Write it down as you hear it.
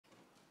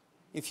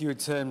If you would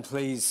turn,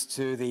 please,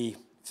 to the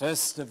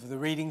first of the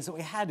readings that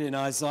we had in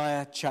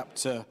Isaiah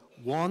chapter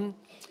 1.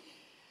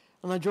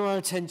 And I draw our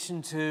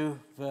attention to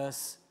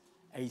verse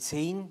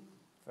 18,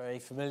 very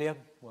familiar,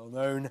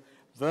 well-known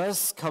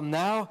verse. Come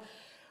now,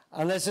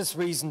 and let us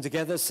reason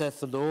together,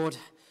 saith the Lord.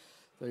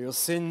 Though your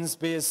sins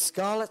be as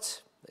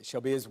scarlet, they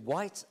shall be as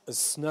white as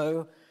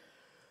snow.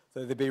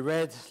 Though they be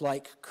red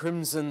like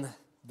crimson,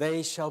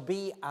 they shall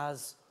be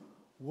as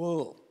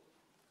wool.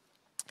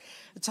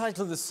 The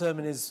title of the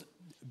sermon is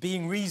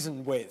Being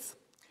Reasoned With.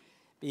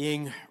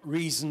 Being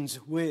reasoned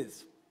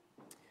with.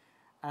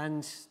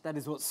 And that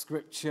is what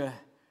Scripture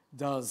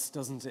does,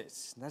 doesn't it?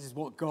 That is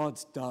what God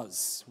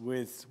does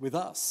with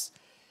us.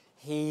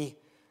 He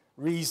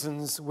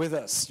reasons with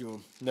us.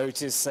 You'll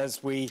notice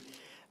as we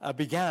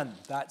began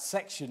that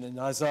section in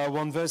Isaiah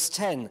 1 verse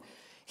 10,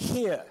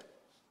 hear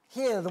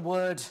the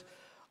word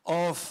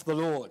of the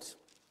Lord.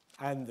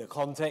 And the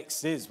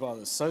context is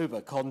rather sober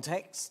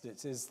context.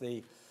 It is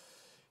the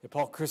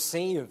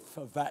hypocrisy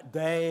of that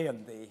day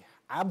and the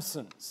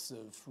absence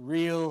of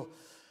real,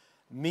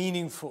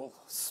 meaningful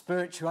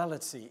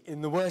spirituality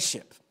in the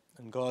worship.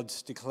 And God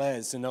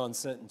declares in no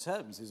uncertain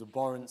terms his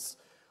abhorrence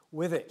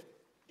with it.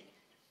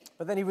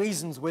 But then he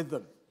reasons with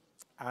them.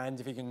 And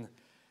if he can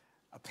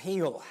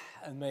appeal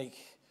and make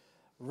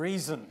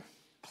reason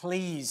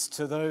please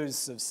to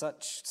those of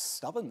such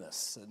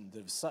stubbornness and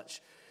of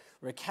such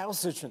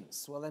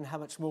recalcitrance, well then how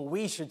much more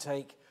we should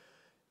take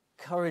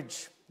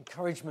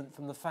encouragement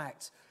from the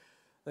fact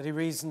that he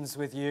reasons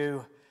with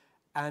you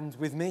and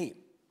with me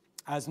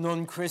as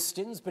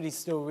non-Christians, but he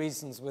still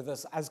reasons with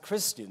us as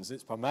Christians.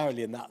 It's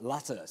primarily in that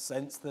latter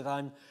sense that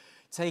I'm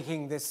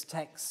taking this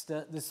text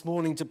this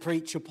morning to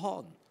preach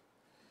upon.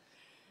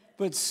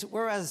 But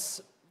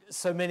whereas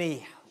so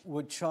many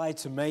would try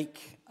to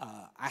make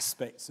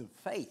aspects of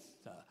faith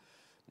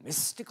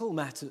mystical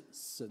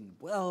matters and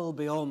well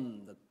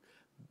beyond the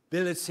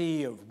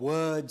ability of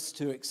words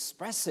to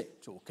express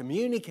it or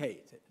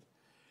communicate it,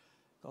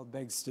 God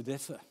begs to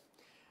differ.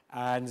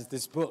 And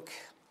this book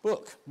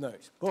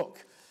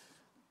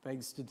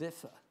begs to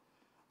differ.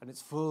 And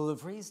it's full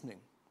of reasoning.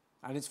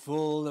 And it's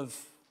full of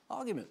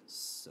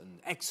arguments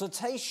and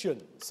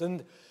exhortations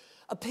and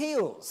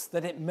appeals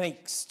that it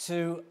makes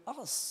to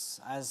us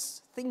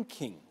as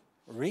thinking,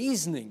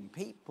 reasoning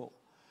people.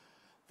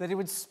 That it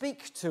would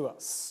speak to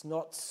us,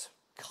 not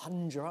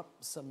conjure up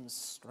some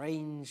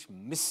strange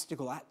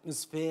mystical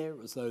atmosphere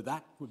as though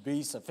that would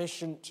be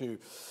sufficient to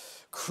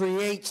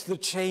create the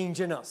change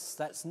in us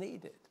that's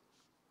needed.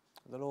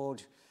 The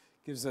Lord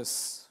gives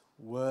us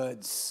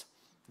words.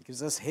 He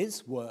gives us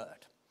his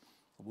word.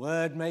 A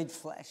word made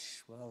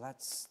flesh. Well,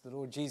 that's the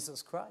Lord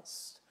Jesus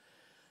Christ.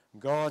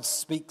 God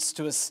speaks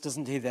to us,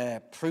 doesn't he? There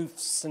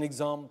proofs and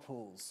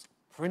examples,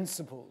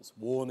 principles,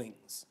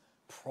 warnings,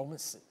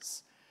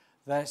 promises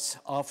that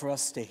are for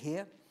us to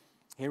hear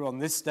on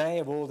this day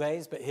of all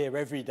days, but hear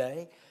every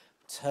day.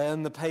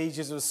 Turn the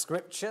pages of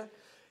Scripture.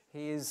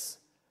 He is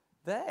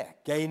there,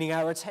 gaining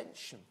our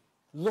attention,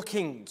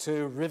 looking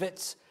to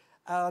rivet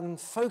and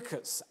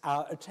focus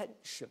our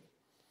attention,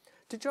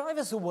 to drive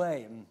us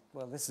away, and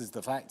well, this is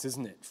the fact,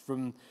 isn't it,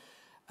 from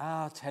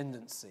our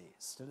tendency,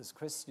 still as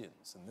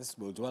Christians, and this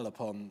we'll dwell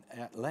upon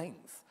at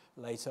length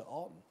later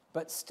on,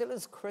 but still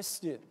as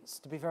Christians,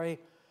 to be very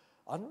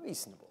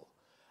unreasonable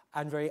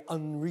and very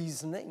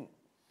unreasoning.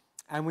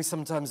 And we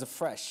sometimes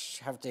afresh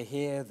have to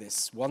hear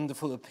this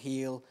wonderful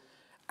appeal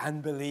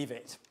and believe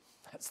it.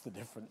 That's the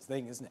different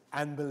thing, isn't it?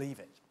 And believe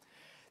it.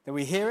 That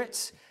we hear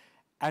it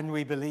and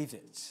we believe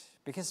it.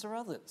 Because there are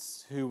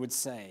others who would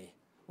say,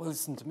 well,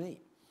 listen to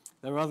me.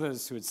 There are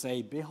others who would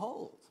say,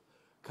 behold,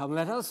 come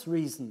let us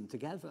reason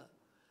together.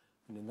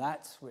 And in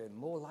that we're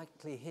more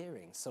likely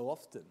hearing so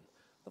often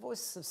the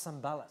voice of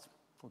Sanballat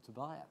or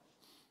Tobiah,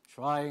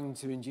 trying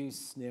to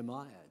induce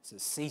Nehemiah to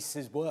cease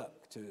his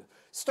work, to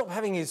stop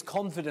having his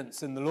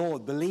confidence in the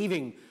Lord,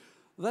 believing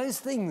those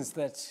things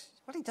that,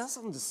 well, he does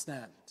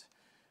understand.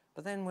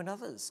 But then when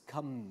others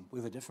come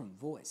with a different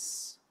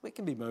voice, we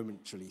can be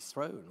momentarily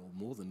thrown, or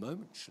more than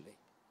momentarily.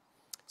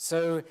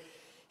 So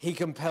he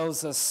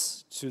compels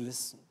us to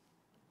listen.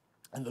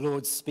 And the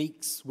Lord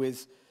speaks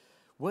with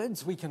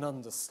words we can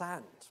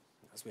understand.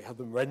 As we have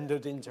them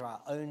rendered into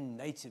our own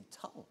native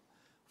tongue,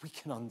 we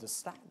can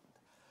understand.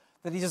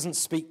 That he doesn't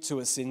speak to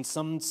us in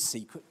some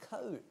secret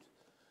code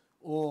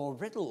or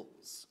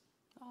riddles.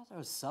 Oh, there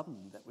are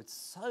some that would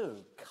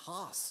so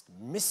cast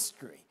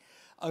mystery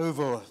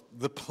over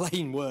the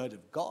plain word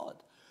of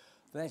God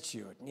that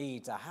you would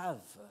need to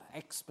have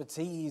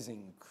expertise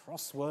in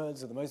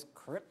crosswords of the most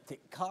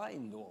cryptic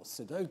kind or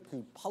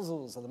Sudoku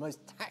puzzles of the most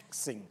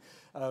taxing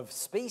of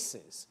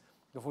species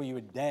before you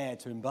would dare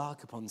to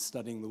embark upon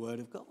studying the word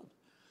of God.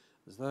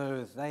 As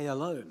though they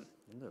alone,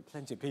 and there are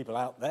plenty of people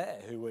out there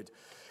who would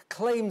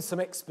claim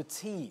some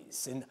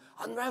expertise in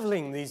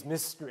unraveling these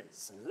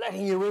mysteries and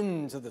letting you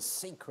into the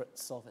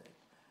secrets of it.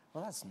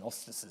 Well, that's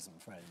Gnosticism,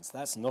 friends.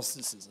 That's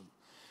Gnosticism.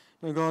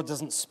 No, God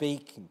doesn't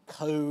speak in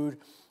code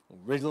or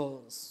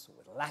riddles or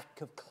with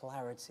lack of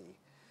clarity,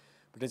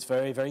 but it's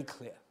very, very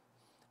clear.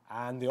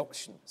 And the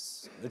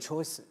options, the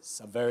choices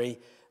are very,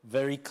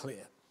 very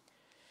clear.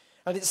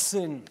 And it's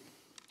sin.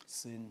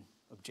 Sin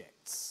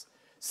objects.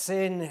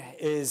 Sin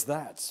is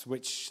that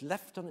which,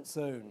 left on its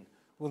own,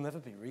 will never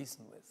be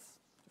reasoned with.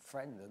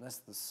 Friend, unless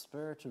the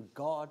Spirit of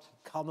God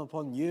come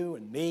upon you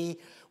and me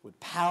with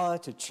power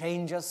to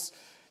change us,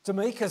 to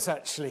make us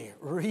actually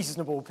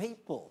reasonable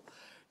people,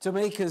 to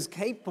make us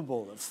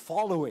capable of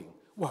following,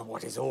 well,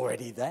 what is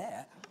already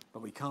there,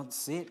 but we can't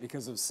see it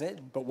because of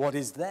sin, but what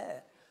is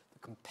there? The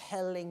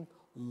compelling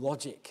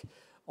logic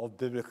of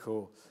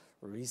biblical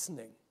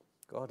reasoning.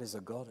 God is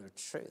a God of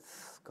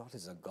truth. God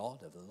is a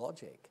God of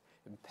logic.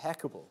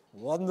 Impeccable,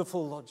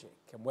 wonderful logic.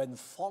 And when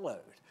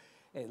followed,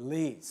 it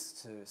leads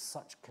to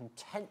such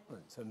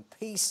contentment and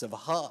peace of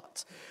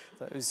heart.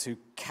 Those who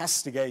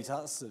castigate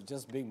us of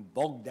just being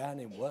bogged down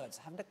in words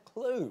haven't a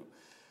clue.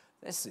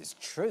 This is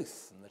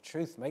truth, and the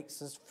truth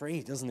makes us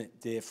free, doesn't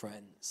it, dear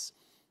friends?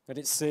 But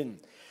it's sin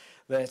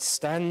that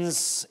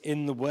stands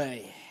in the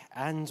way,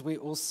 and we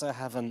also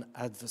have an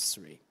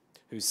adversary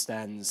who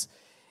stands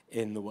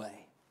in the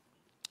way.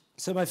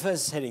 So my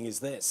first heading is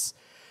this.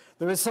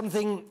 There is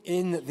something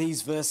in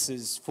these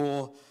verses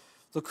for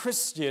the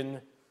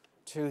Christian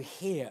to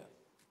hear.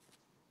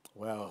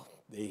 Well,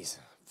 these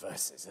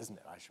verses, isn't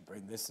it? I should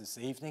bring this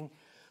evening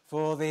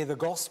for the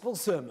gospel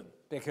sermon,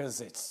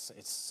 because it's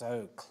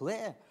so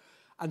clear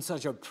and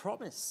such a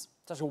promise,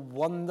 such a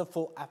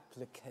wonderful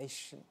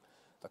application.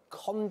 The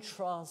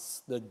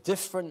contrast, the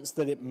difference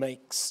that it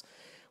makes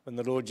when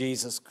the Lord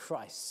Jesus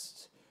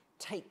Christ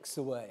takes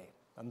away,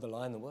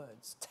 underline the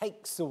words,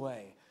 takes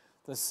away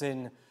the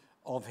sin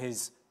of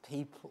his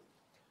people.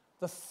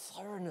 The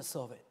thoroughness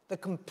of it, the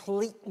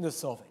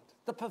completeness of it,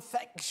 the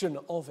perfection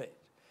of it.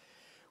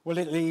 Well,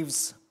 it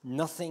leaves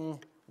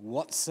nothing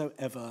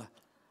whatsoever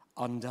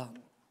undone.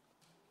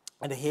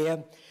 And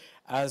here,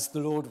 as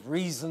the Lord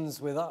reasons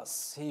with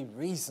us, he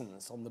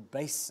reasons on the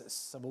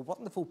basis of a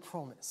wonderful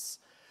promise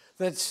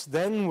that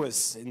then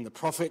was in the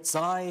prophet's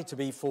eye to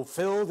be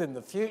fulfilled in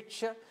the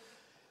future,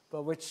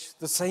 but which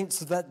the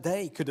saints of that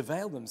day could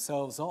avail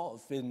themselves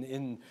of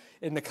in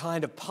the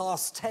kind of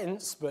past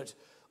tense, but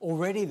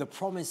already the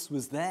promise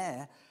was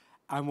there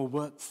and will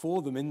work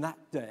for them in that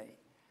day.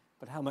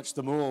 But how much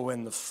the more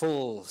when the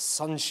full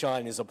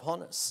sunshine is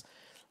upon us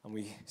and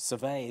we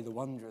survey the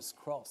wondrous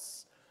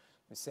cross.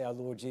 We see our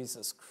Lord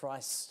Jesus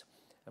Christ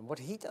and what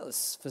he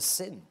does for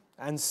sin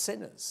and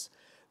sinners,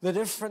 the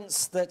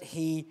difference that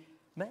he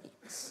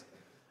makes.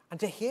 And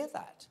to hear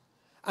that,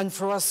 and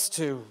for us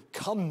to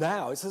come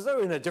now, it's as though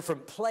we're in a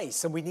different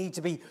place and we need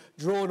to be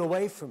drawn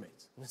away from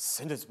it. And as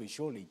sinners we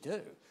surely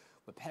do.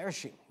 We're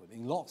perishing, we're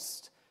being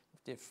lost.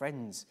 Dear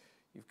friends,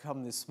 you've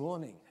come this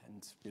morning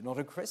and you're not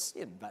a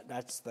Christian, but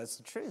that's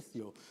the truth.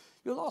 You're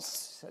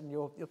lost and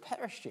you're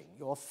perishing.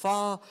 You're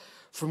far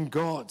from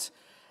God.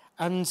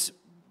 And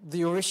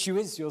your issue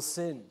is your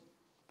sin,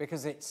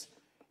 because it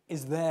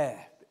is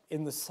there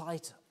in the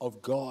sight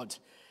of God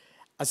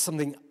as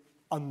something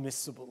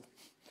unmissable.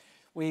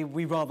 We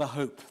rather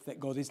hope that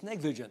God is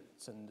negligent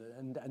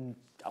and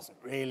doesn't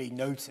really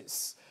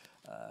notice.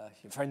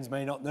 Your friends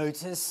may not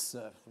notice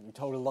when you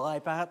told a lie,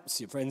 perhaps.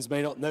 Your friends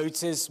may not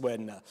notice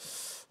when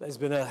there's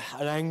been an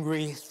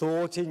angry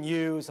thought in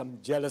you, some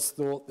jealous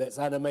thought that's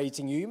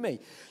animating you.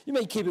 You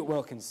may keep it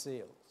well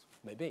concealed,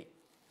 maybe,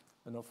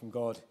 but not from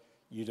God.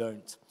 You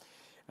don't.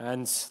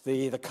 And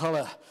the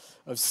colour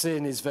of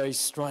sin is very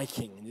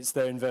striking. And it's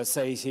there in verse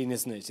 18,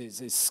 isn't it?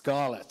 It's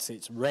scarlet.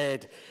 It's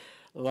red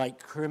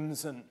like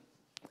crimson.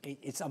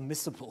 It's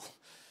unmissable.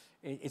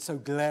 It's so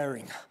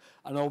glaring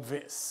and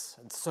obvious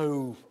and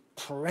so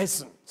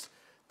present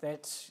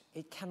that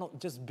it cannot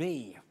just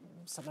be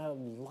somehow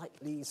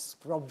lightly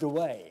scrubbed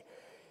away.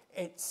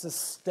 It's a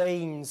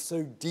stain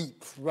so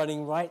deep,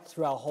 running right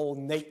through our whole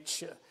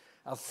nature,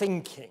 our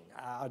thinking,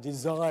 our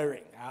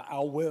desiring,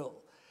 our will,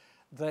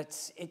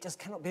 that it just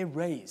cannot be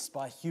erased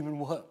by human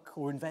work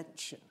or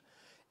invention.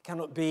 It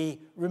cannot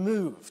be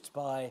removed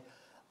by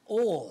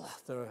all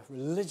the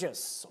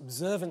religious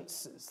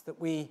observances that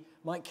we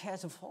might care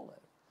to follow.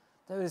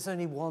 There is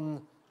only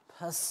one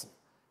person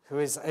who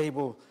is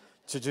able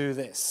to do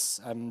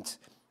this, and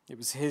it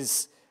was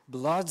his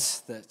blood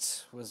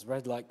that was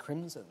red like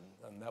crimson,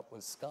 and that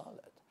was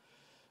scarlet.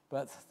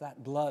 But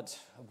that blood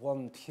of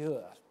one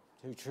pure,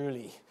 who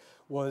truly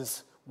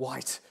was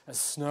white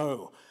as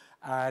snow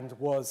and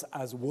was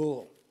as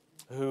wool,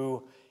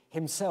 who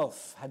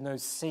himself had no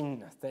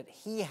sin that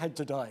he had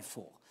to die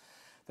for,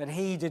 that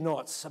he did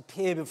not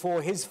appear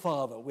before his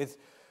Father with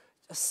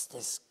just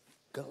this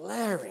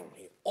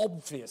glaringly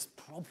obvious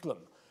problem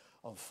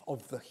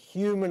of the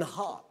human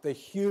heart, the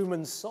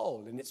human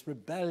soul in its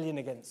rebellion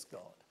against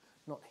God,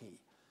 not he.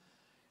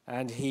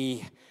 And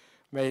he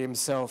made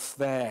himself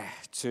there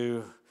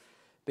to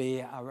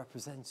be our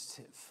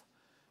representative,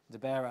 to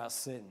bear our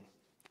sin,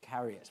 to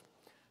carry it,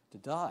 to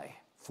die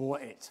for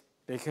it,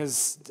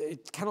 because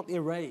it cannot be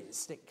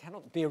erased. It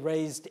cannot be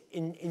erased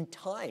in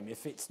time.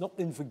 If it's not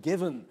been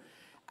forgiven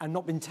and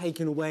not been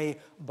taken away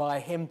by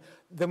him,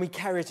 then we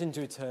carry it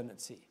into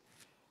eternity,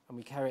 and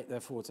we carry it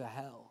therefore to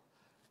hell,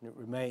 and it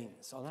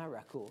remains on our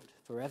record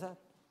forever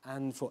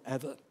and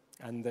forever.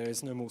 And there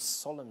is no more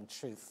solemn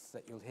truth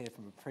that you'll hear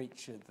from a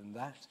preacher than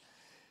that.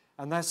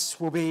 And that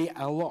will be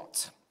our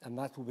lot, and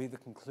that will be the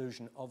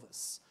conclusion of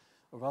us,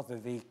 or rather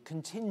the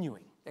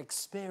continuing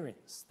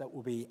experience that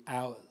will be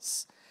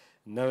ours,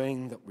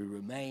 knowing that we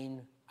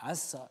remain,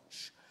 as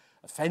such,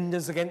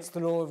 offenders against the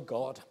law of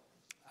God,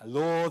 a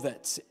law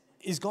that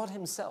is God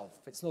himself.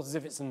 It's not as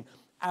if it's an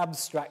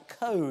abstract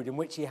code in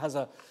which he has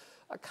a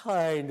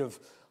kind of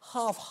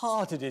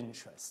half-hearted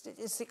interest. It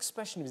is the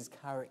expression of his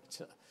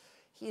character.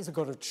 He is a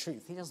God of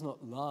truth. He does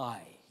not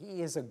lie.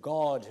 He is a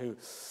God who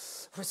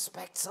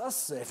respects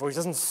us, therefore he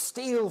doesn't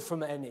steal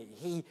from any.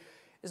 He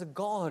is a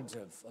God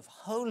of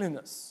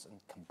holiness and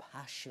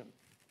compassion.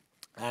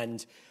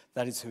 And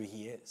that is who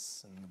he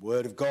is. And the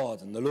word of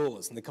God and the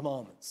laws and the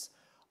commandments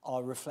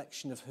are a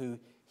reflection of who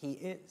he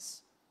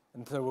is.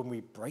 And so when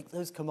we break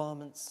those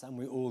commandments, and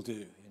we all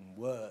do, in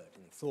word,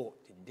 in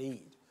thought, in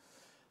deed,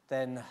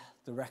 then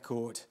the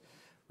record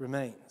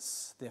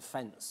remains, the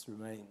offence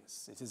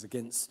remains. It is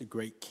against the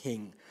great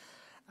king,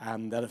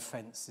 and that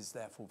offence is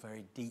therefore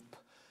very deep,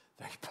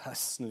 very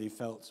personally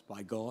felt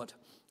by God,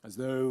 as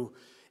though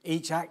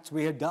each act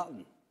we had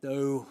done,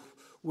 though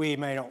we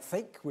may not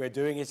think we're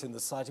doing it in the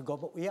sight of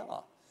God, but we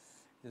are,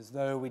 as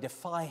though we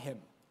defy him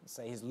and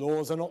say his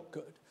laws are not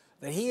good,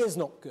 that he is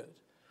not good.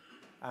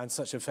 And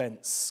such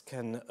offence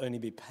can only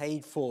be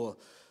paid for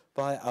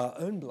by our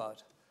own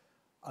blood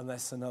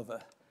unless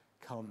another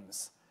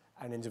comes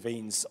and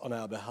intervenes on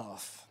our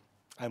behalf.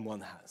 And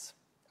one has,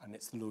 and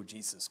it's the Lord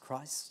Jesus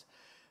Christ.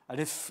 And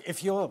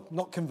if you're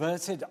not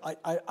converted,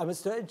 I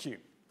must urge you,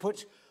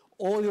 put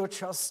all your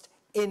trust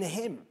in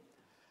him,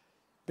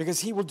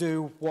 because he will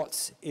do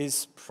what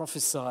is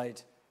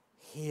prophesied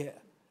here,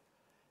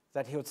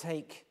 that he'll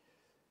take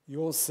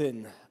your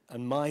sin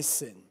and my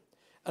sin,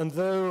 and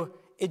though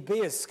it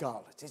be as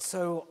scarlet, it's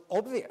so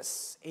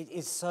obvious, it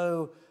is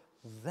so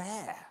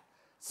there,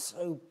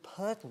 so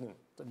pertinent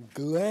and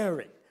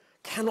glaring,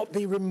 cannot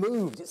be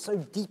removed, it's so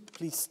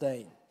deeply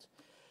stained,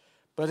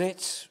 but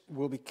it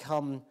will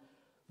become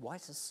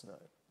white as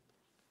snow.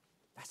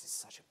 That is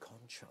such a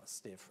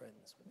contrast, dear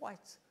friends.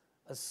 White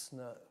as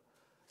snow.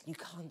 You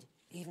can't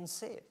even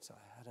see it.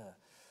 I had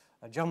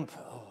a jumper.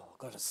 Oh,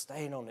 got a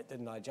stain on it,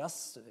 didn't I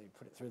just?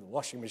 Put it through the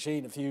washing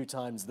machine a few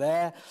times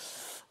there.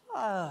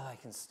 I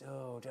can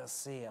still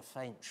just see a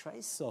faint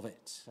trace of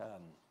it.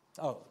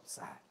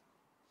 Sad.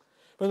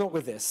 But not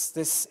with this.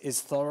 This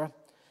is thorough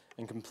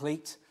and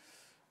complete,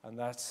 and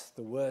that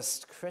the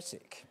worst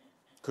critic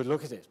could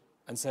look at it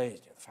and say,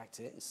 in fact,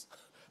 it is.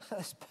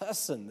 This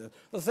person,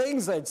 the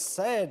things they'd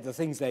said, the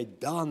things they'd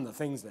done, the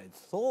things they'd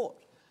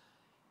thought.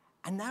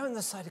 And now in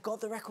the sight of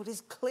God, the record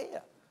is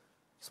clear.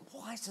 It's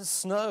white as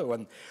snow,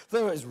 and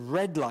though it's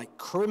red like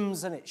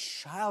crimson, it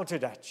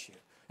shouted at you.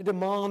 It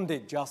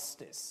demanded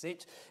justice.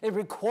 It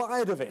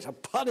required of it a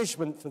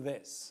punishment for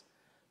this.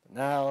 But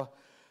now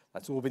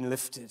that's all been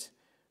lifted,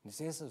 and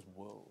it is as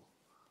wool,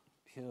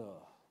 pure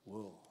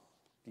wool,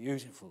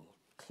 beautiful,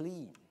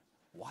 clean,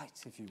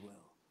 white, if you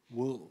will,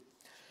 wool.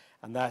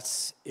 And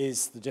that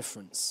is the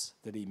difference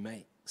that he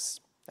makes.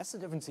 That's the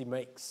difference he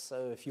makes.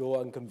 So if you're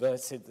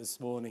unconverted this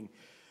morning,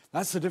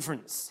 that's the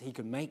difference he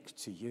can make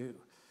to you.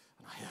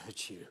 And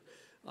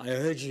I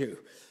urge you,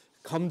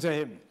 come to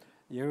him.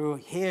 You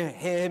hear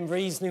him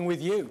reasoning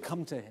with you,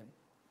 come to him.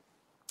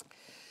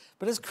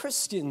 But as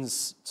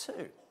Christians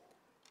too,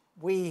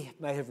 we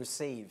may have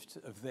received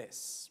of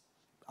this.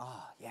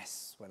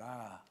 Yes, when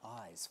our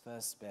eyes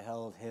first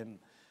beheld him,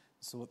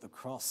 saw what the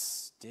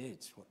cross did,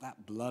 what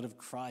that blood of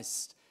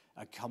Christ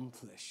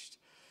accomplished.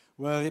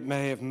 Well, it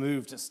may have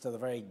moved us to the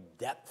very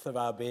depth of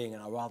our being,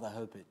 and I rather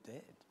hope it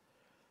did.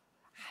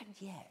 And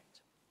yet,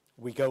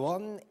 we go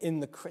on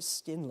in the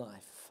Christian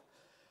life,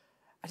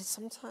 and it's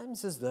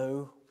sometimes as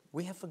though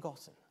we have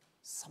forgotten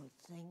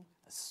something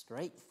as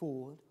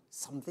straightforward,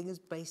 something as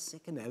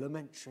basic and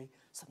elementary,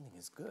 something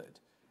as good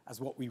as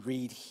what we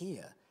read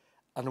here,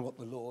 and what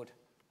the Lord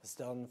has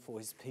done for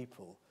his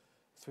people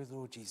through the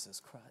Lord Jesus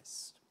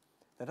Christ.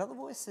 That other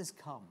voices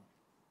come,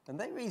 and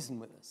they reason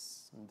with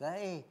us, and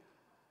they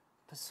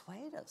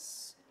persuade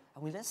us,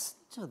 and we listen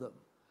to them.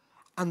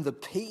 And the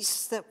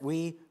peace that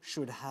we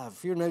should have.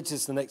 You'll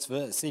notice the next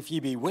verse. If ye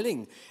be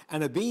willing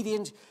and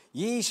obedient,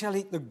 ye shall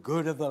eat the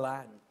good of the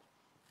land.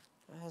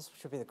 That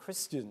should be the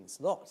Christian's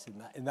lot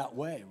in that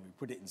way. We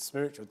put it in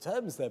spiritual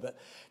terms there, but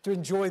to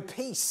enjoy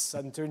peace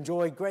and to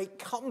enjoy great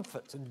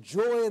comfort and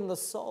joy in the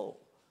soul.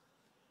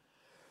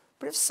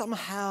 But if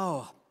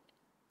somehow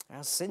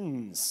our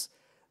sins,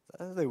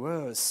 though they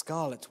were as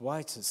scarlet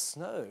white as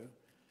snow,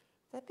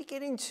 they're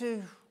beginning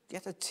to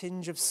get a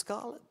tinge of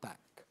scarlet back.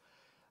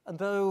 And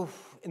though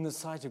in the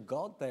sight of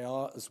God they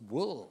are as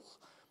wool,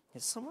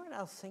 yet somewhere in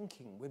our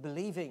thinking we're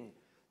believing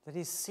that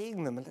he's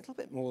seeing them a little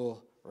bit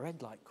more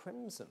red like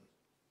crimson,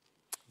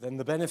 then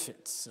the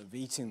benefits of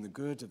eating the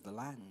good of the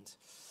land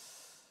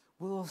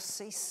will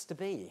cease to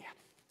be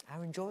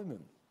our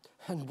enjoyment.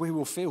 And we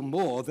will feel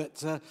more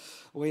that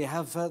we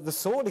have the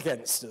sword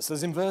against us,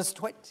 as in verse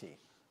 20.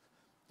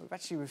 We've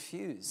actually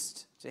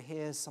refused to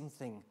hear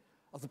something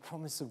of the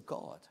promise of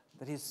God,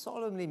 that he has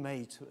solemnly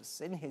made to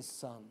us in his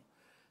Son,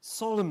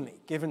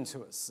 solemnly given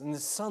to us, and the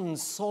Son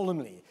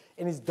solemnly,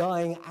 in his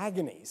dying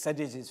agony,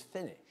 said it is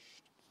finished.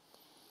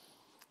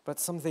 But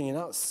something in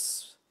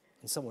us,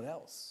 in someone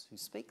else who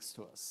speaks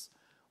to us,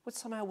 would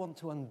somehow want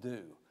to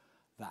undo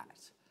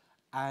that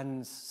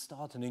and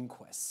start an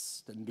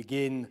inquest and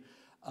begin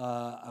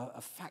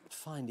a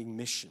fact-finding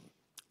mission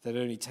that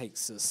only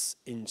takes us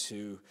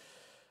into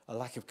a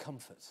lack of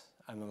comfort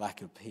and a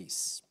lack of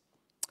peace.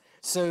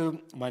 So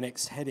my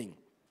next heading,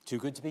 too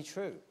good to be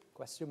true,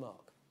 question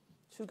mark.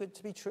 Too good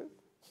to be true?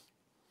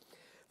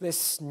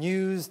 This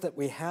news that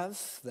we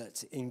have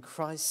that in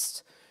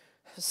Christ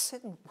has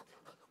said,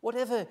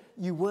 whatever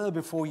you were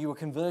before you were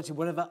converted,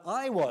 whatever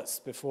I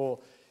was before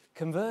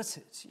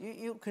converted,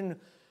 you can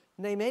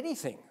name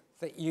anything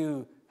that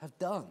you have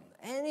done,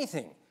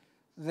 anything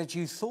that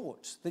you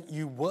thought that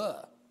you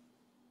were,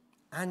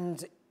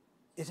 and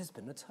it has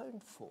been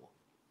atoned for.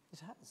 It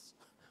has.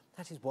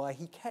 That is why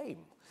he came.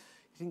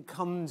 He didn't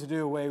come to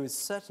do away with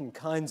certain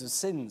kinds of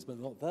sins, but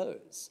not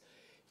those.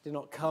 He did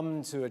not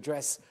come to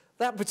address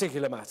that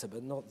particular matter,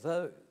 but not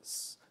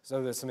those.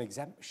 So there's some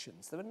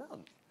exemptions. There were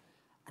none.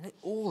 And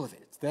all of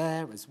it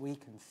there as we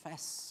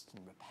confessed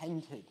and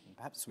repented, and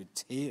perhaps with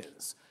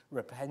tears,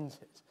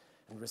 repented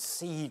and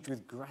received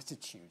with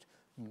gratitude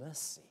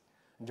mercy,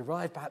 and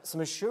derived perhaps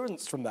some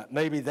assurance from that,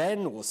 maybe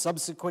then or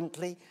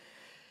subsequently.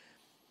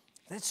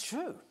 That's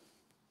true.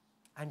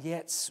 And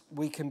yet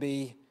we can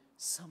be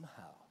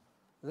somehow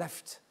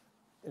left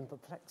in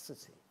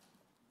perplexity,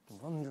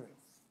 wondering,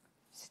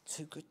 is it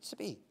too good to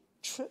be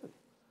true?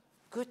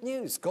 Good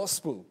news,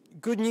 gospel,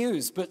 good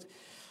news, but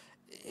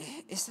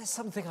is there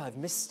something I've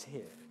missed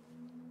here?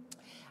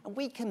 And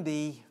we can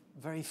be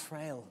very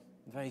frail,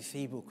 very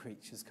feeble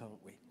creatures, can't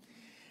we?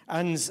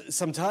 And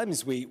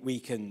sometimes we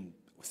can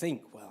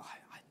think, well,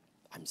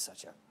 I'm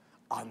such an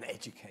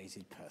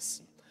uneducated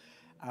person,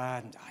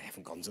 and I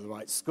haven't gone to the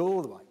right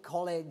school, the right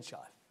college,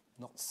 I've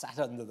not sat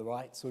under the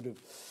right sort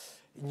of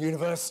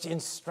university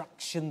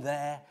instruction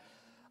there,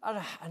 and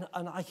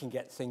I can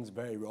get things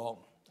very wrong.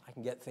 I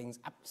can get things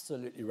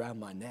absolutely round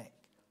my neck.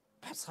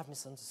 Perhaps I've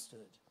misunderstood.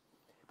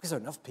 Because there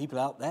are enough people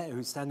out there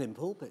who stand in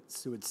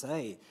pulpits who would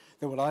say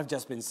that what I've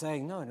just been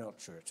saying, no, not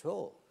true at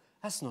all.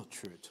 That's not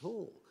true at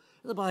all.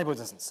 The Bible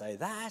doesn't say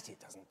that. It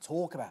doesn't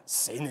talk about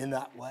sin in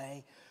that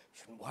way.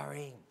 You shouldn't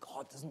worry.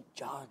 God doesn't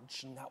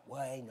judge in that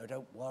way. No,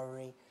 don't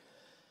worry.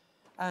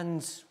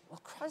 And,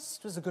 well,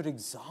 Christ was a good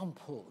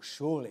example,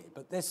 surely.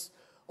 But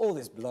all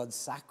this blood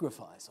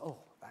sacrifice,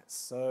 that's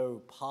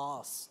so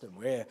past. And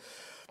we're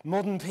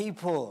modern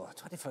people,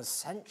 21st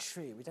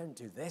century. We don't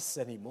do this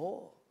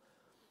anymore.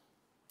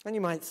 And you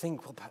might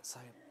think, well, perhaps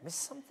I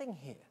missed something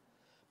here.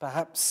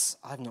 Perhaps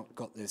I've not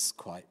got this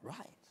quite right.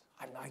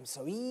 I'm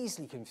so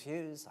easily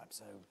confused. I'm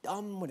so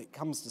dumb when it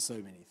comes to so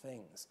many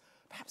things.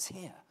 Perhaps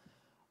here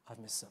I've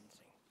missed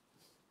something.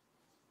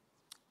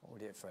 Oh,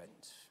 dear friend,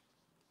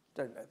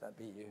 don't let that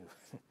be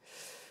you.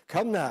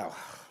 Come now,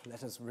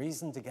 let us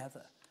reason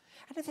together.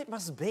 And if it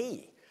must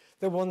be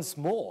that once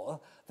more,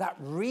 that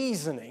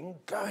reasoning,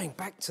 going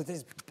back to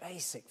this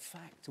basic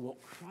fact, to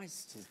what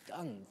Christ has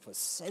done for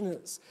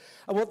sinners,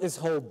 and what this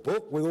whole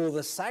book, with all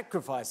the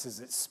sacrifices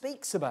it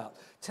speaks about,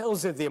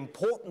 tells of the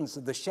importance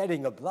of the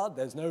shedding of blood.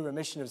 There's no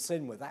remission of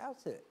sin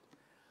without it.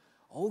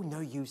 Oh, no,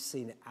 you've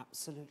seen it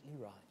absolutely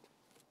right.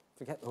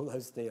 Forget all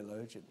those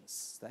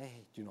theologians.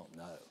 They do not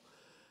know.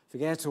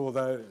 Forget all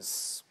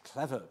those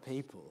clever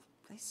people.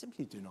 They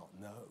simply do not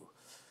know.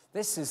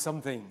 This is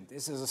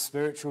a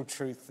spiritual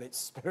truth that's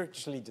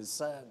spiritually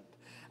discerned.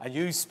 And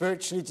you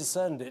spiritually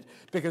discerned it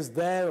because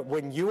there,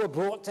 when you were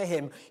brought to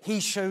him, he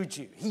showed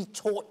you, he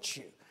taught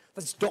you.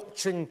 This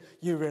doctrine,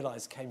 you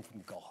realize, came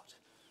from God.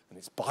 And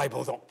it's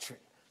Bible doctrine.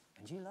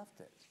 And you loved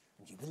it.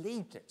 And you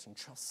believed it and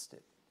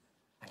trusted.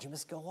 And you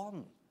must go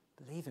on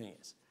believing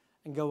it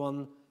and go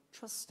on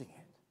trusting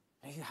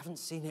it. Now, you haven't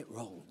seen it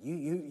wrong.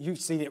 You've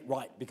seen it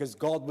right because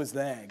God was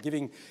there,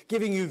 giving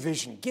you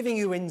vision, giving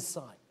you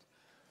insight.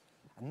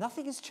 And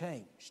nothing has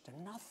changed,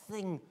 and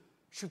nothing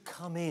should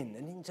come in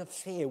and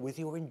interfere with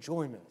your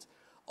enjoyment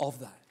of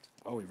that.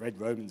 Oh, we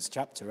read Romans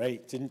chapter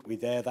 8, didn't we,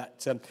 there,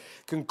 that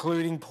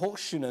concluding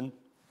portion, and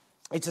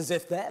it's as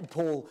if there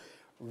Paul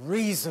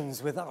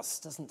reasons with us,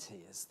 doesn't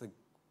he, as the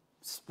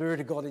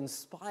Spirit of God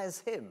inspires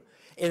him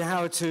in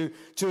how to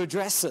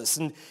address us.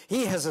 And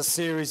he has a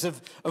series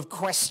of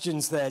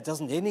questions there,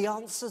 doesn't he? And he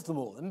answers them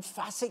all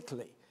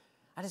emphatically,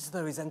 and it's as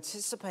though he's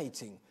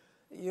anticipating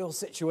your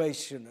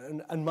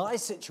situation and my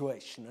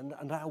situation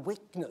and our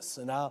weakness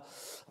and our,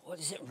 what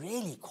is it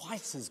really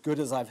quite as good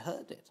as I've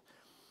heard it?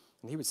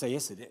 And he would say,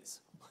 yes, it is.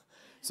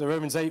 So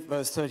Romans 8,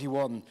 verse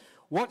 31,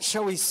 what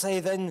shall we say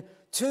then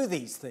to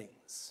these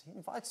things? He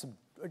invites some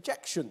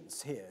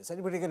objections here. Is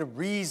anybody going to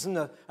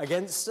reason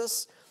against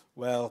us?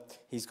 Well,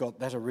 he's got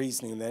better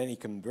reasoning than any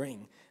can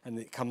bring, and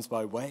it comes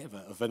by way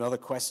of another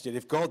question.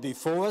 If God be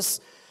for us,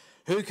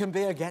 who can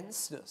be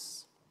against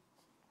us?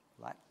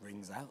 That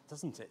rings out,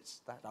 doesn't it?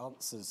 That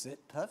answers it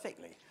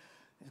perfectly.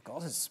 If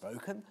God has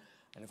spoken,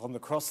 and if on the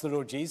cross the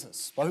Lord Jesus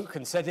spoke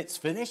and said it's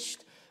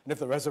finished, And if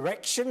the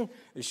resurrection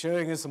is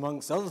showing us,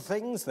 amongst other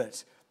things,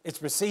 that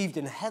it's received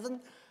in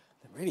heaven,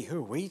 then really who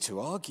are we to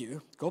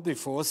argue? God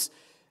before us,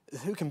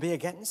 who can be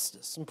against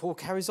us? And Paul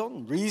carries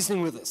on,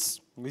 reasoning with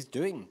us. He's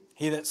doing.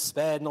 He that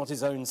spared not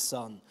his own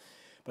son,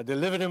 but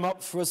delivered him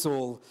up for us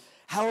all,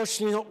 how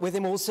shall he not with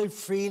him also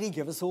freely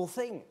give us all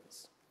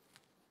things?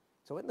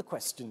 So when the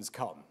questions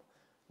come,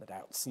 the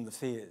doubts and the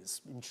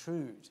fears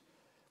intrude,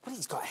 well,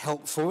 he's got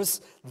help for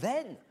us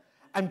then,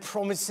 and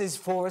promises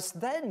for us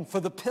then, for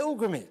the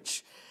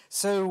pilgrimage.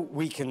 So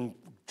we can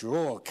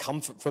draw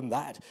comfort from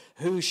that.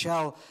 Who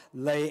shall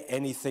lay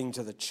anything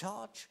to the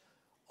charge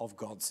of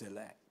God's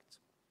elect?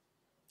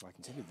 I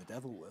can tell you the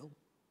devil will.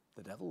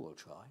 The devil will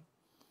try.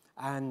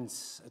 And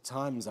at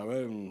times our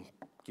own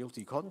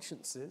guilty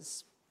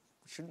consciences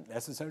shouldn't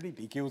necessarily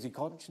be guilty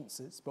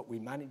consciences, but we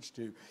manage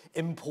to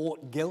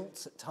import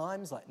guilt at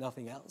times like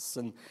nothing else,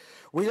 and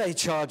we lay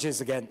charges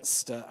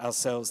against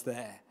ourselves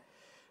there.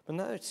 But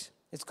note,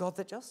 it's God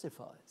that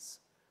justifies,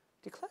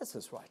 declares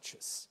us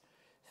righteous,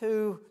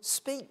 who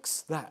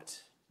speaks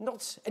that,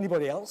 not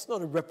anybody else,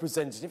 not a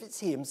representative, it's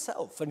he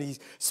himself, and he's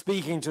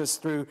speaking to us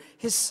through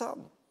his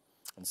Son.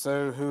 And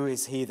so who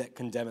is he that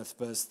condemneth,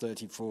 verse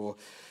 34?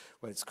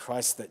 Well, it's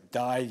Christ that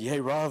died,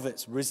 yea, rather,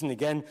 it's risen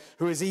again,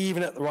 who is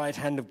even at the right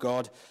hand of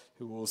God,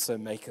 who also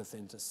maketh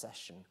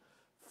intercession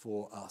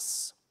for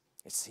us.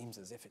 It seems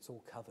as if it's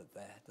all covered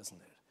there, doesn't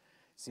it?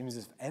 It seems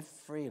as if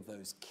every of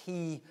those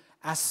key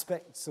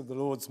aspects of the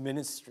Lord's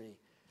ministry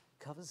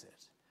covers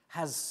it,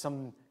 has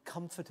some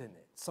comfort in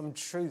it, some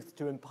truth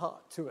to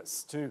impart to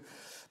us, to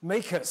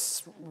make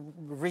us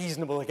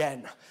reasonable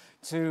again,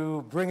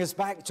 to bring us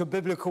back to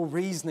biblical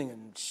reasoning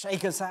and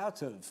shake us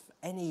out of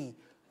any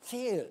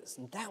fears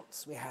and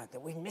doubts we had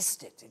that we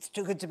missed it. It's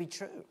too good to be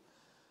true.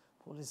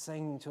 Paul is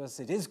saying to us,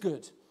 it is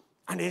good,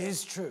 and it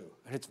is true,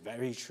 and it's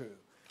very true,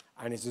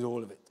 and it is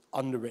all of it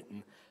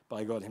underwritten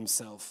by God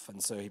himself.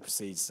 And so he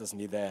proceeds, doesn't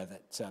he, there,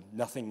 that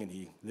nothing, and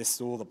he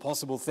lists all the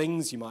possible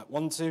things you might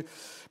want to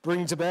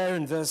bring to bear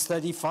in verse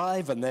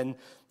 35, and then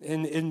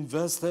in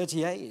verse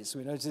 38, so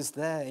we notice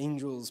there,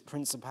 angels,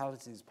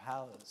 principalities,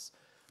 powers,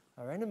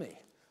 our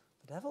enemy,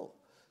 the devil.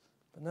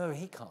 But no,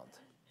 he can't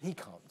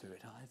do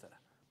it either.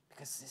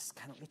 Because this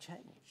cannot be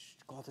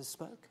changed. God has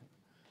spoken.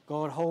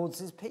 God holds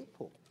his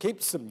people,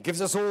 keeps them, gives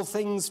us all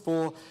things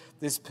for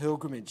this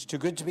pilgrimage. Too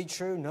good to be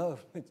true? No,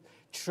 it's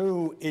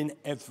true in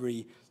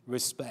every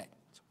respect.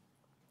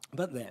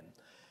 But then,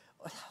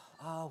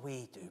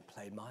 we do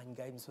play mind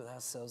games with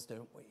ourselves,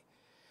 don't we?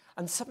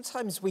 And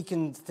sometimes we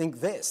can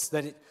think this,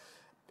 that it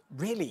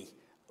really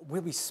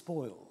will be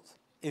spoiled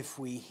if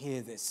we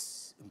hear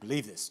this and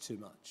believe this too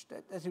much,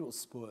 that it will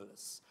spoil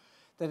us,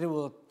 that it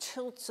will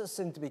tilt us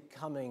into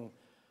becoming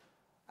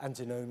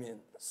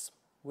antinomians.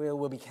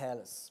 We'll be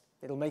careless.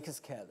 It'll make us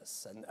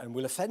careless, and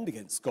we'll offend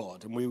against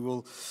God, and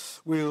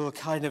we'll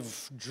kind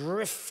of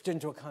drift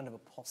into a kind of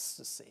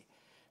apostasy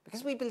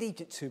because we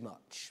believed it too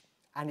much,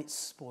 and it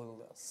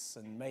spoiled us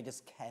and made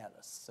us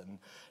careless and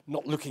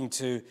not looking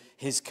to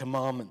his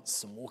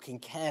commandments and walking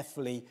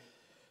carefully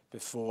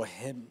before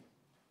him.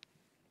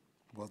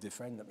 Well, dear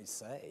friend, let me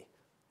say,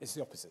 it's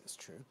the opposite that's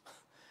true.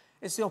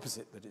 It's the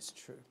opposite that is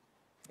true.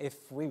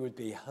 If we would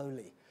be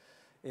holy,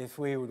 if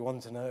we would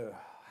want to know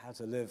how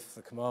to live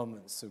the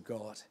commandments of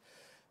God,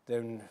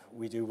 then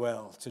we do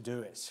well to do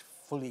it,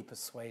 fully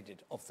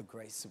persuaded of the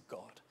grace of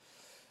God,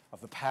 of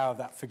the power of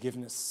that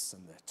forgiveness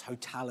and the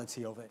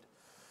totality of it,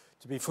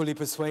 to be fully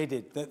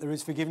persuaded that there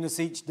is forgiveness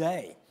each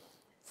day,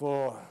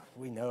 for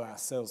we know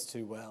ourselves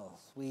too well.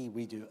 We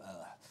do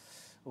err.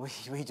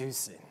 We do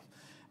sin.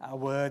 Our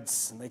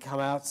words, and they come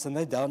out, and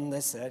they're done,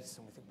 they're said,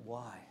 and we think,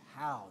 why?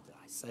 How did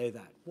I say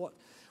that?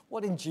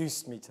 What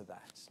induced me to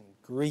that? And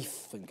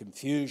grief and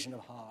confusion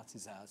of heart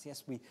is ours.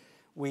 Yes,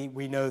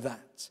 we know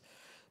that.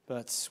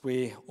 But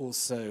we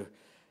also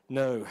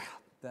know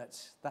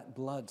that that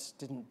blood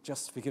didn't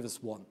just forgive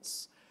us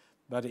once,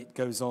 but it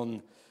goes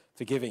on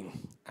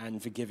forgiving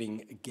and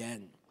forgiving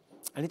again.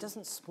 And it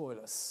doesn't spoil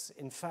us.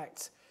 In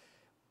fact,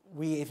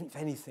 we, if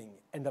anything,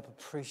 end up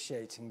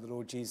appreciating the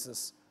Lord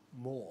Jesus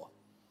more,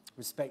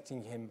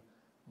 respecting him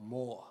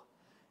more,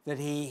 that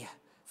he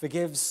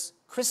forgives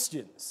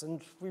Christians,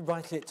 and we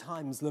rightly at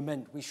times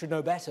lament we should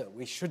know better,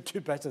 we should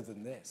do better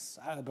than this,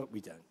 but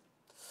we don't.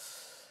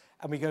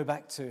 And we go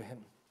back to him.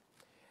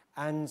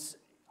 And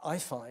I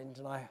find,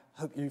 and I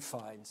hope you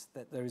find,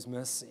 that there is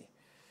mercy,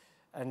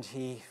 and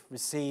he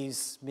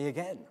receives me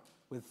again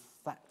with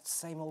that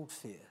same old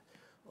fear,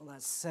 or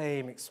that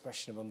same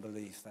expression of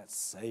unbelief, that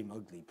same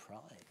ugly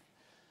pride.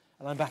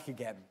 And I'm back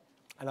again.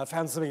 And I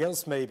found something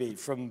else maybe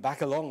from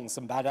back along,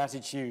 some bad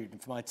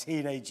attitude from my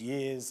teenage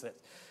years that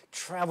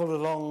travelled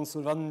along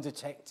sort of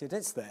undetected.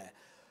 It's there.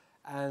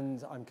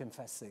 And I'm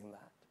confessing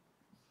that.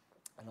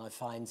 And I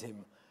find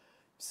him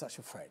such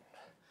a friend,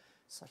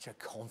 such a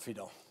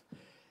confidant,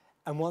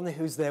 and one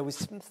who's there with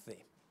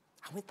sympathy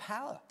and with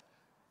power.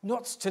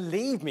 Not to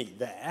leave me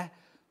there,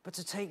 but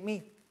to take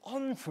me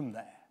on from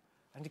there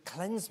and to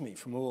cleanse me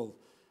from all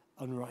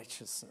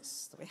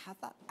unrighteousness. That we have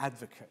that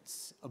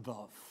advocate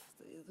above,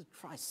 the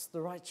Christ,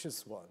 the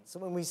righteous one. So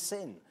when we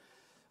sin,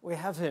 We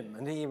have him,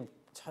 and he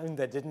atoned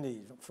there, didn't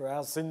he, for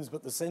our sins,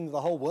 but the sin of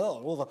the whole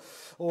world,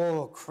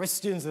 all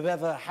Christians that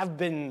ever have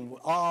been,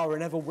 are,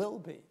 and ever will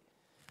be.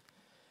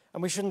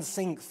 And we shouldn't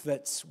think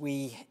that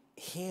we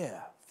hear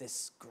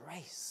this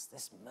grace,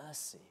 this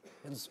mercy,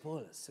 it'll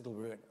spoil us, it'll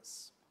ruin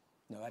us.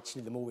 No,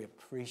 actually, the more we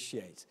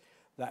appreciate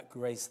that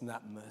grace and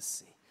that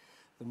mercy,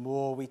 the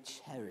more we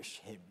cherish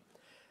him,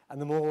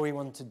 and the more we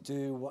want to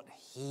do what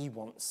he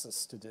wants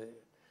us to do. And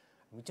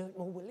we do it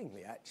more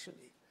willingly,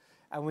 actually.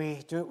 And we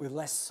do it with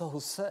less soul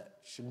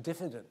search and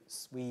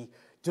diffidence. We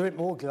do it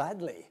more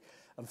gladly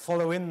and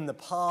follow in the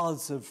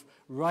paths of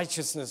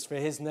righteousness for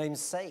his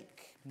name's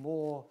sake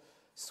more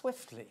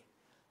swiftly,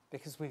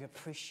 because we're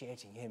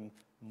appreciating him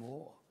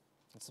more.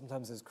 And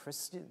sometimes as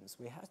Christians,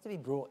 we have to be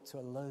brought to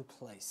a low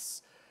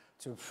place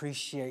to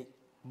appreciate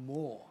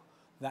more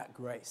that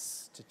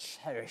grace, to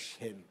cherish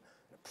him,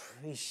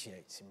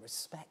 appreciate him,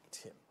 respect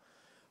him.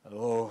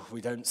 Oh,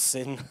 we don't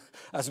sin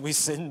as we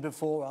sinned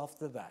before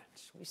after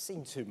that. We've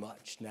seen too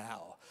much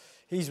now.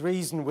 He's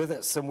reasoned with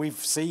us, and we've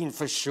seen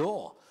for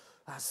sure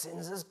our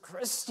sins as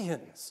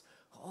Christians.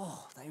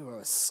 Oh, they were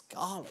as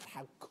scarlet.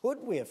 How could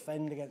we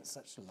offend against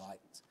such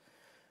light?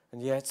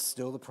 And yet,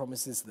 still the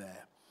promise is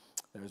there.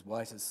 They're as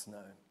white as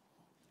snow.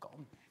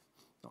 Gone.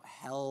 Not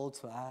held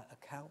to our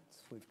account.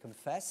 We've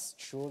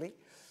confessed, surely.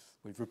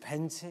 We've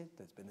repented.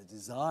 There's been a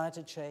desire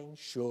to change,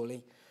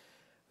 surely.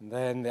 And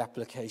then the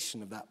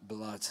application of that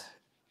blood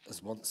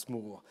has once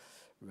more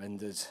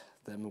rendered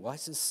them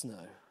white as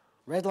snow.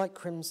 Red like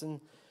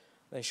crimson,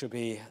 they shall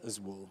be as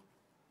wool.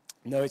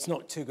 No, it's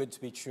not too good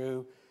to be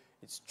true.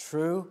 It's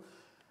true,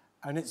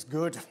 and it's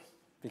good,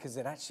 because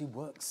it actually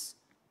works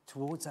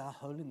towards our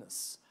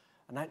holiness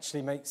and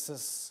actually makes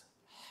us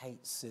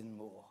hate sin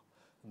more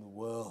and the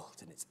world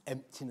and its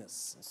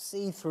emptiness and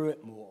see through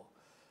it more.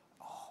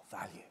 Oh,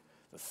 value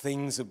the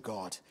things of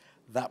God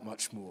that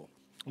much more.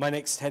 My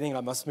next heading,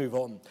 I must move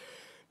on.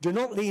 Do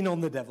not lean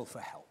on the devil for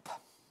help.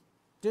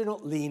 Do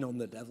not lean on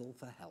the devil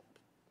for help.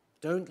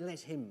 Don't let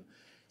him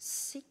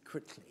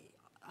secretly,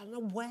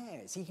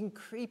 unawares, he can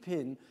creep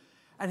in,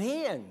 and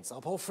he ends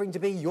up offering to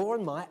be your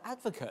and my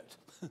advocate,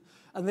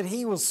 and that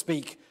he will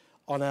speak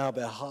on our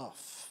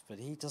behalf. But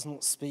he does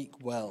not speak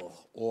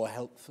well or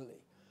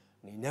helpfully.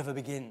 And he never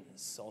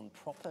begins on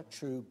proper,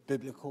 true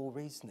biblical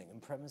reasoning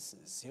and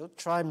premises. He'll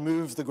try and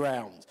move the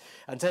ground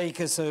and take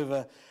us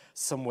over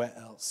somewhere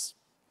else.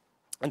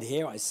 And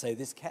here I say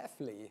this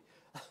carefully,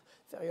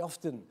 very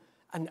often,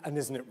 and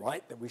isn't it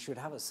right that we should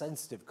have a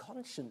sensitive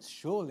conscience,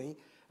 surely?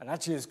 And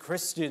actually as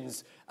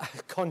Christians,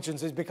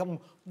 consciences become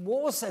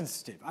more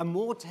sensitive and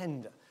more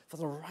tender for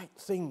the right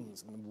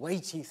things and the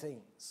weighty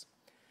things.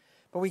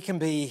 But we can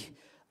be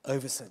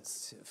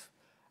oversensitive,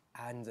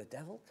 and the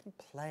devil can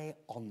play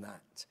on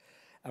that.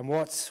 And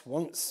what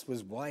once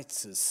was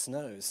white as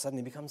snow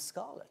suddenly becomes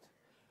scarlet,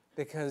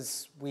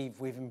 because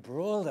we've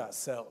embroiled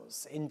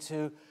ourselves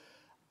into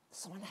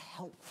some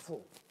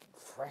unhelpful,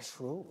 fresh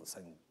rules,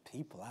 and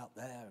people out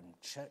there and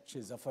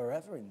churches are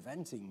forever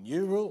inventing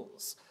new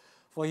rules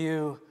for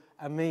you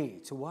and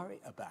me to worry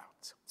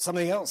about.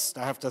 Something else to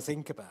have to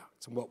think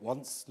about, and what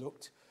once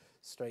looked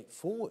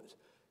straightforward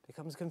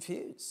becomes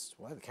confused.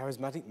 Well, the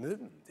charismatic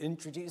movement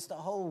introduced a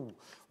whole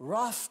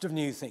raft of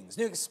new things,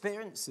 new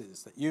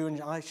experiences that you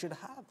and I should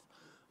have.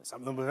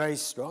 Some of them were very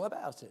strong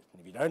about it. And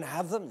if you don't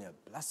have them, you're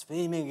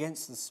blaspheming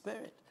against the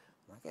Spirit.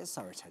 That gets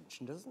our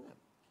attention, doesn't it?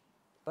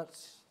 But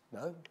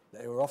no,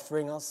 they were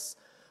offering us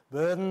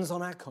burdens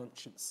on our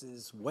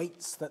consciences,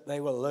 weights that they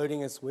were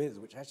loading us with,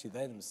 which actually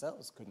they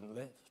themselves couldn't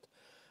lift,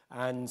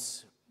 and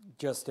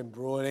just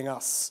embroiling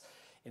us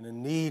in a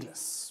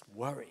needless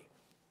worry.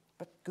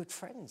 But good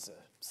friends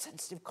are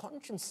sensitive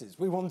consciences.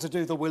 We want to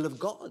do the will of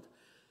God,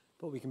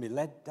 but we can be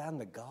led down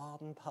the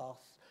garden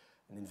path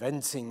and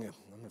inventing,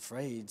 I'm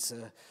afraid,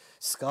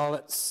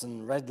 scarlets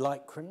and red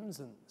like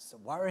crimsons,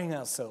 worrying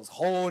ourselves,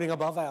 holding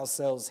above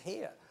ourselves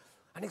here,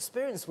 an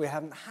experience we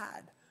haven't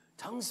had,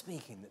 tongue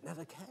speaking that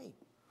never came.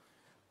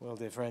 Well,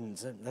 dear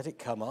friends, don't let it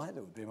come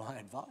either, would be my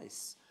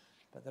advice.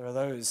 But there are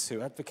those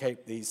who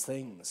advocate these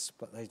things,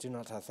 but they do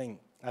not, I think,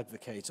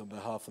 advocate on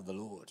behalf of the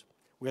Lord.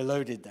 We're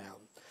loaded down.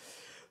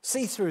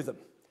 See through them.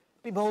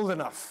 Be bold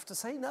enough to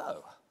say,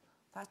 no,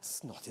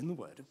 that's not in the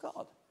Word of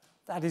God.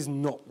 That is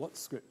not what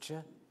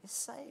Scripture is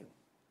saying.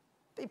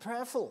 Be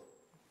prayerful.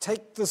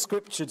 Take the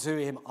Scripture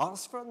to him.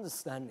 Ask for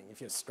understanding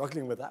if you're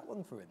struggling with that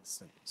one, for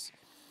instance.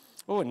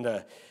 Oh,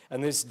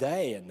 and this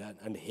day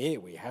and here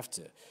we have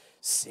to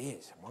see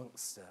it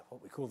amongst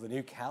what we call the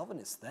new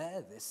Calvinists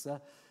there, this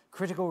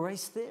critical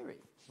race theory,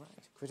 right?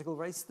 Critical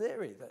race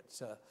theory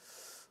that,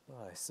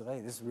 well, I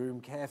survey this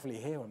room carefully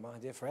here, and my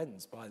dear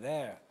friends, by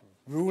their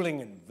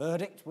ruling and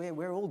verdict,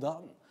 we're all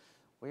done.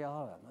 We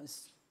are a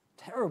most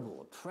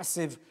terrible,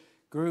 oppressive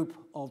group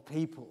of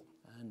people.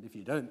 And if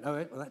you don't know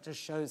it, well, that just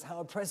shows how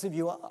oppressive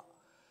you are.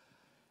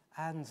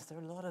 And there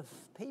are a lot of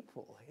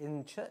people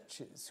in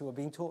churches who are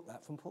being taught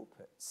that from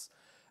pulpits.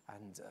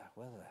 And,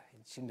 well,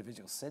 each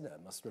individual sinner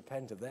must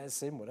repent of their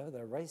sin, whatever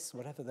their race,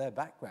 whatever their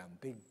background.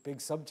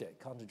 Big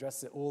subject. Can't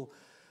address it all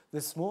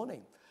this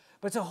morning.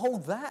 But to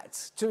hold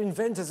that, to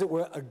invent, as it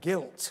were, a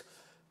guilt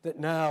that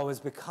now has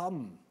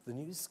become the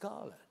new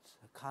scarlet,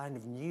 a kind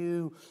of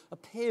new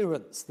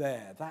appearance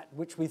there, that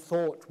which we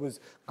thought was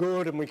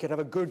good and we could have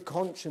a good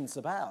conscience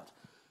about.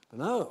 But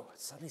no,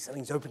 suddenly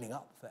something's opening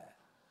up there.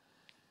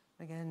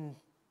 Again,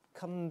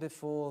 come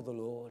before the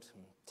Lord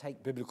and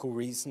take biblical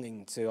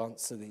reasoning to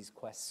answer these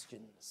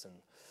questions and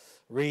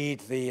read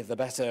the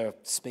better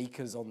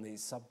speakers on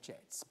these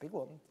subjects. Big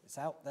one. It's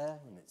out there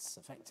and it's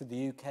affected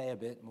the UK a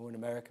bit, more in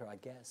America, I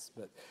guess.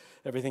 But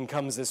everything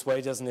comes this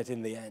way, doesn't it,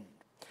 in the end?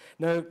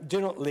 No, do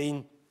not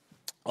lean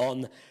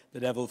on the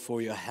devil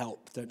for your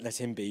help. Don't let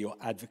him be your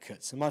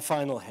advocate. And my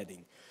final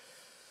heading,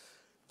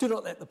 do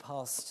not let the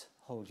past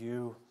hold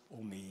you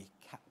or me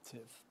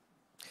captive.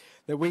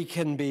 That we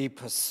can be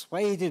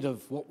persuaded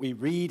of what we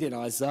read in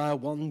Isaiah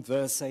 1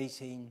 verse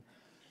 18, be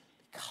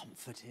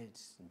comforted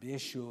and be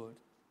assured.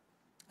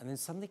 And then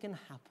something can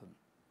happen.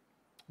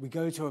 We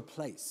go to a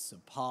place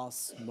of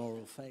past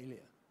moral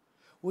failure.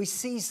 We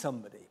see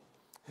somebody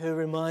who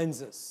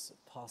reminds us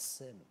of past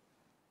sin.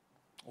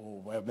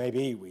 Or where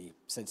maybe we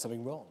said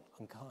something wrong,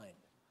 unkind.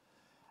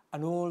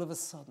 And all of a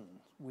sudden,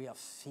 we are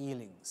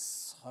feeling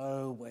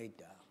so weighed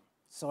down,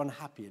 so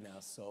unhappy in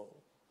our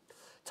soul.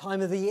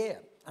 Time of the year,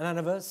 an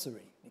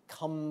anniversary, it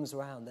comes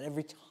around. And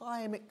every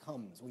time it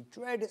comes, we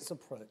dread its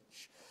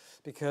approach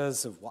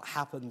because of what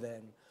happened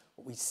then,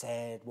 what we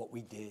said, what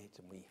we did,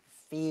 and we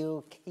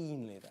feel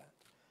keenly that.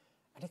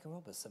 And it can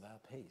rob us of our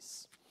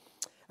peace.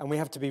 And we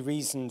have to be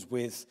reasoned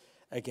with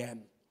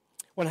again.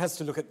 One has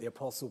to look at the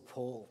Apostle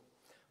Paul.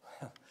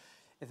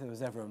 If there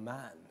was ever a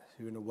man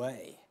who, in a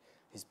way,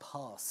 his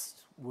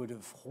past would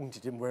have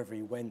haunted him wherever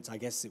he went, I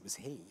guess it was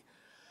he.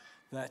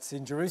 That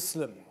in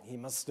Jerusalem, he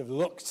must have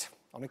looked,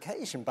 on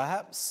occasion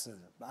perhaps,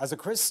 as a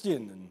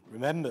Christian, and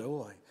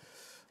remembered,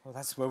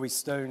 that's where we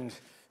stoned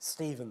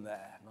Stephen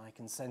there, and I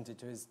consented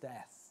to his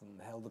death and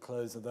held the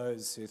clothes of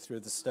those who threw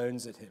the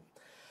stones at him.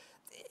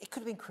 It could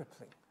have been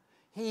crippling.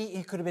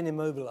 He could have been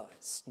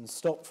immobilized and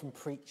stopped from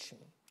preaching.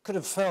 Could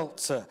have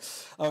felt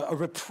a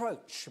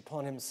reproach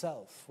upon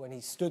himself when he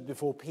stood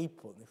before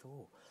people. And he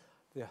thought,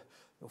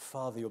 your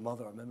father, your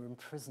mother, I remember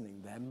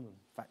imprisoning them. In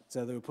fact,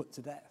 they were put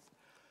to death.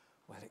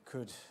 Well, it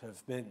could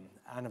have been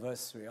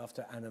anniversary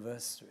after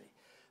anniversary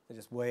that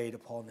just weighed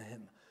upon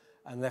him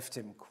and left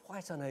him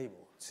quite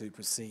unable to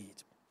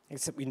proceed.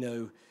 Except we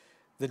know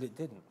that it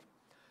didn't.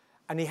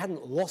 And he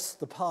hadn't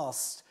lost the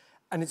past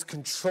and its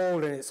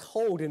control and its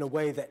hold in a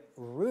way that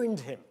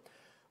ruined him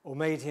or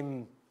made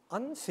him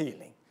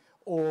unfeeling,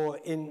 or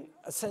in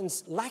a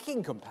sense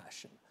lacking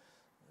compassion.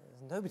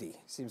 Nobody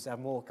seems to have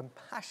more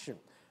compassion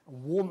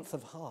and warmth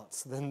of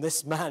heart than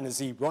this man as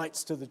he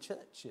writes to the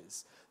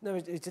churches. No,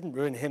 it didn't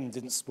ruin him,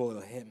 didn't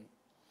spoil him.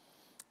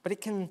 But it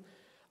can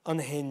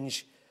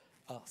unhinge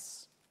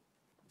us.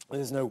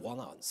 There's no one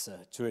answer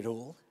to it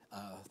all,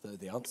 though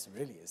the answer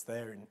really is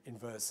there in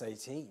verse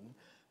 18.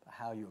 But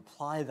how you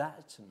apply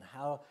that and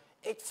how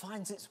it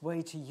finds its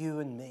way to you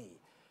and me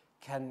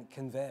can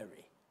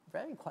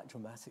vary quite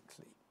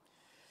dramatically.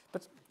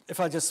 But if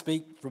I just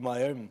speak from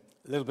my own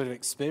little bit of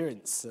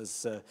experience,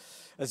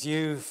 as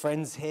you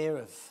friends here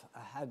have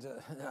had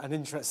an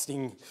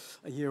interesting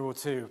year or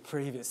two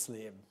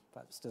previously, and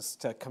perhaps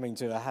just coming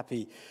to a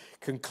happy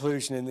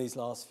conclusion in these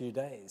last few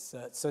days.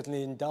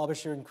 Certainly in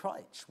Derbyshire and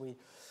Crich,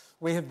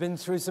 we have been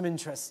through some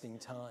interesting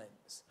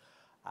times,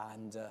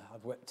 and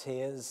I've wept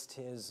tears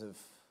of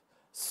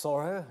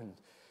sorrow and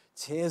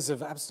tears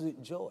of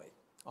absolute joy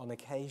on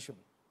occasion.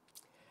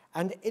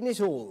 And in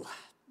it all,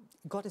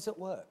 God is at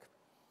work.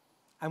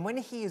 And when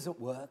he is at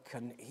work,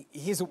 and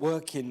he is at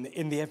work in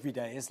the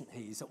everyday, isn't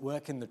he? He's at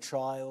work in the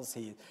trials.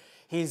 He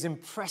is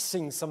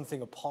impressing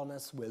something upon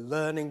us. We're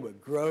learning, we're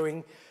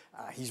growing.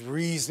 He's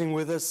reasoning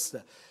with us.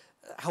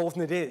 How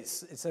often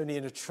it's only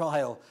in a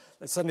trial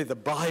that suddenly the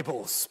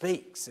Bible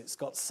speaks. It's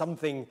got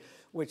something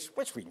which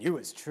we knew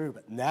was true,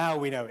 but now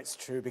we know it's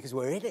true because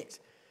we're in it.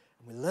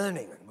 And we're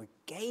learning, and we're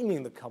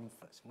gaining the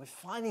comfort. And we're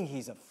finding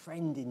he's a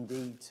friend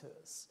indeed to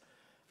us.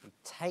 We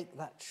take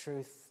that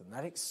truth and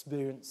that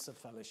experience of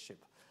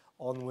fellowship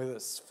on with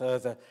us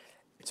further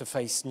to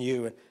face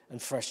new and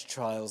fresh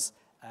trials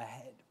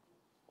ahead.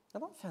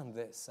 I've not found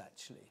this,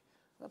 actually.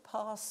 The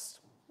past,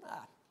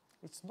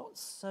 it's not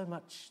so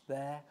much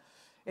there.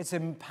 Its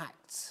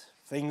impact,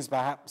 things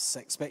perhaps,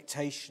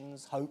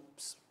 expectations,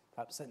 hopes,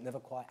 perhaps that never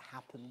quite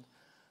happened.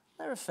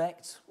 Their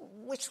effect,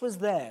 which was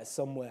there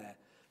somewhere,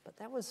 but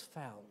that was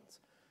found.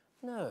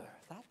 No,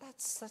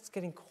 that's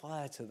getting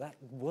quieter. That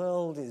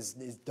world is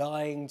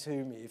dying to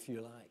me, if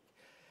you like.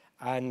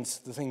 And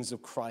the things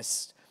of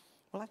Christ,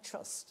 well, I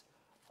trust,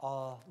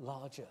 are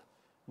larger,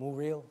 more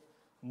real,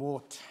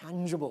 more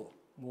tangible,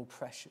 more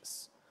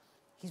precious.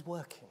 He's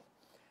working.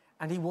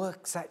 And he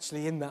works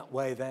actually in that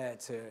way there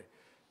to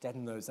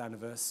deaden those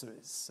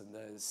anniversaries and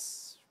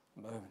those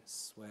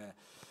moments where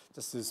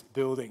just as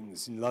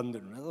buildings in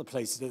London and other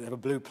places don't have a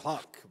blue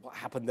plaque. What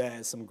happened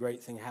there, some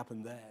great thing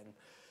happened there. And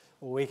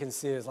all we can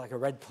see is like a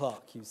red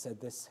plaque. You said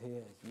this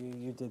here,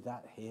 you did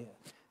that here.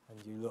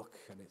 And you look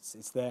and it's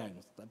there and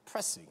it's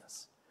pressing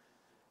us.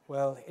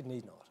 Well, it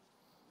need not.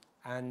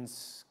 and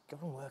go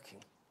on working,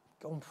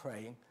 go on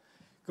praying,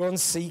 go on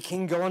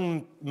seeking, go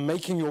on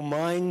making your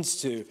mind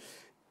to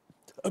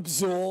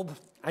absorb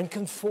and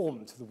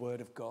conform to the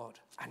Word of God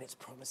and its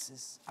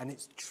promises and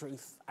its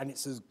truth, and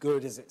it's as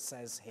good as it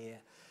says here,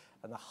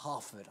 and the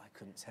half of it I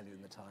couldn't tell you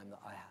in the time that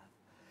I have.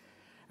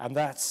 And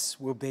that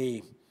will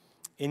be,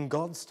 in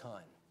God's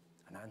time,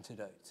 an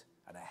antidote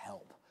and a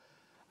help.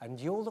 And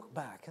you'll look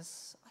back,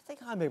 as I think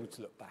I'm able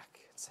to look back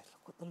and say,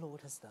 look what the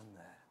Lord has done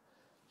there.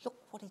 Look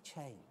what he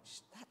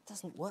changed. That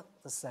doesn't work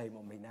the same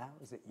on me now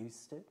as it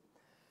used to.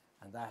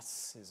 And that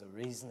is a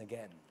reason,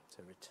 again,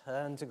 to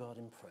return to God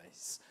in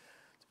praise,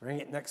 to bring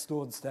it next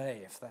Lord's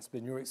Day, if that's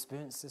been your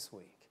experience this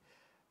week,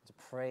 to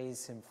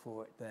praise him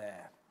for it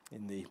there,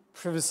 in the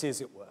privacy,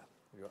 as it were,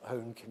 of your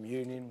own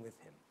communion with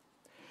him.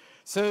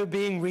 So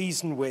being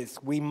reasoned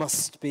with, we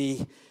must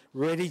be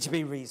ready to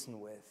be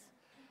reasoned with,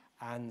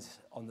 and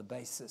on the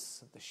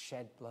basis of the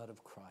shed blood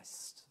of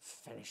Christ,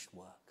 finished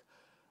work,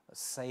 a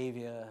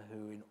Saviour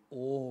who in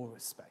all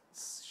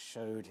respects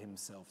showed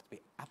himself to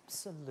be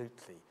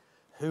absolutely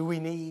who we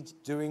need,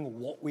 doing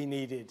what we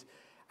needed,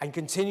 and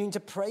continuing to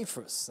pray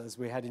for us, as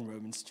we had in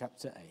Romans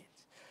chapter 8.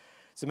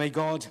 So may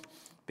God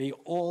be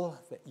all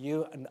that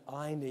you and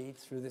I need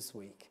through this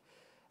week.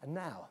 And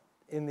now,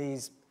 in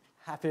these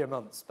happier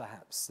months,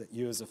 perhaps, that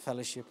you as a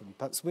fellowship, and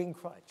perhaps we in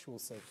Crich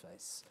also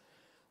face,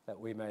 that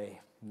we may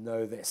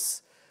know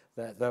this,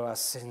 that though our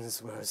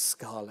sins were as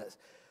scarlet,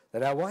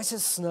 that are white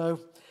as snow,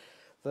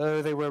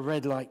 though they were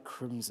red like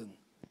crimson,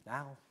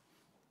 now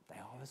they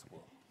are as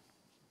wool.